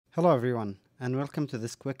Hello everyone, and welcome to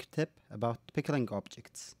this quick tip about pickling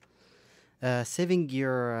objects. Saving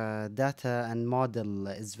your data and model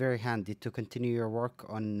is very handy to continue your work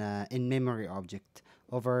on in-memory object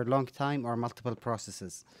over a long time or multiple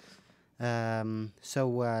processes.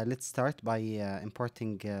 Let's start by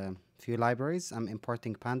importing a few libraries. I'm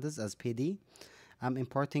importing pandas as PD. I'm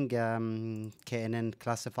importing KNN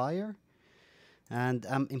classifier. And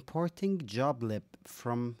I'm importing Joblib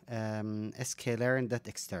from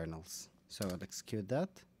sklearn.externals. So I'll execute that.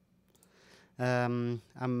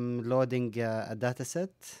 I'm loading a dataset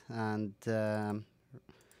and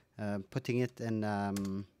putting it in a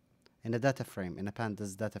data frame, in a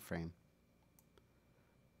pandas data frame.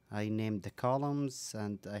 I named the columns,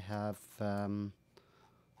 and I have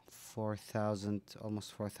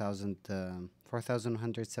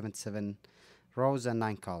 4,177 rows and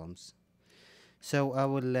 9 columns. So I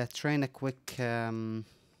will train a quick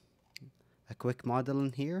model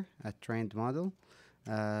in here, a trained model.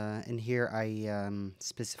 In here I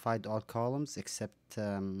specified all columns except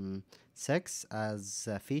 6 as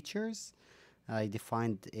features. I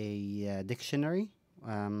defined a dictionary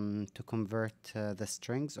to convert the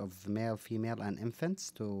strings of male, female, and infants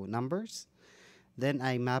to numbers. Then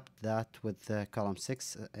I mapped that with column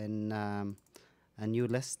 6 in a new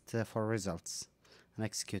list for results and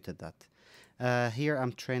executed that. Here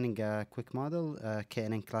I'm training a quick model,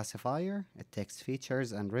 KNN classifier. It takes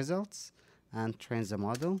features and results and trains the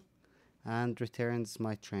model and returns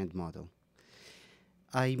my trained model.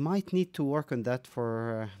 I might need to work on that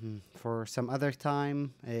for some other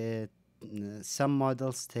time. Some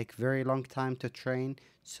models take very long time to train,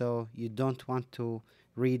 so you don't want to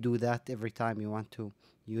redo that every time you want to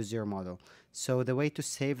use your model. So the way to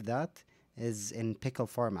save that is in Pickle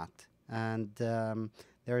format, and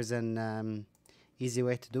there is an easy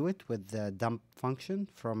way to do it with the dump function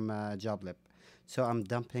from Joblib. So I'm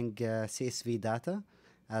dumping CSV data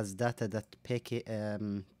as data.pkl,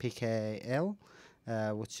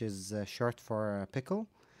 which is short for Pickle,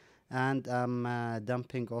 and I'm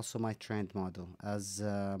dumping also my trained model as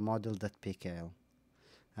model.pkl.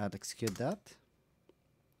 I'll execute that.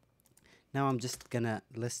 Now I'm just gonna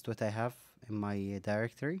list what I have in my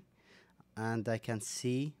directory, and I can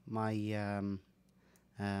see my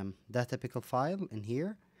data pickle file in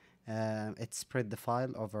here. It spread the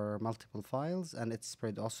file over multiple files, and it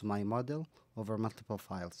spread also my model over multiple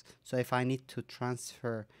files. So if I need to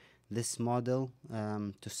transfer this model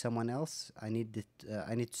to someone else, I need to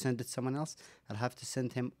send it to someone else, I'll have to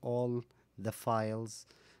send him all the files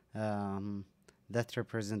that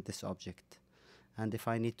represent this object. And if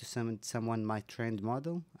I need to send someone my trained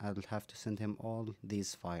model, I'll have to send him all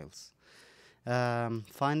these files.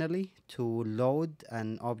 Finally, to load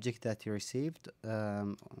an object that you received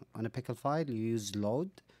on a pickle file, you use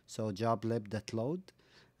load, so joblib.load,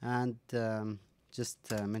 and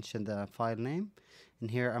just mention the file name. In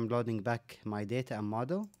here I'm loading back my data and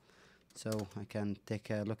model, so I can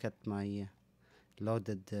take a look at my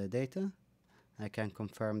loaded data. I can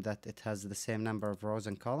confirm that it has the same number of rows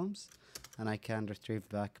and columns, and I can retrieve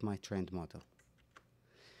back my trained model.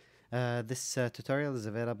 This tutorial is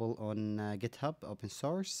available on GitHub, open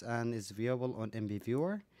source, and is viewable on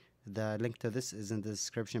NBViewer. The link to this is in the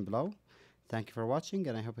description below. Thank you for watching,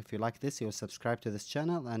 and I hope if you like this, you will subscribe to this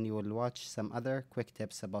channel and you will watch some other quick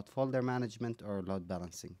tips about folder management or load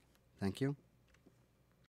balancing. Thank you.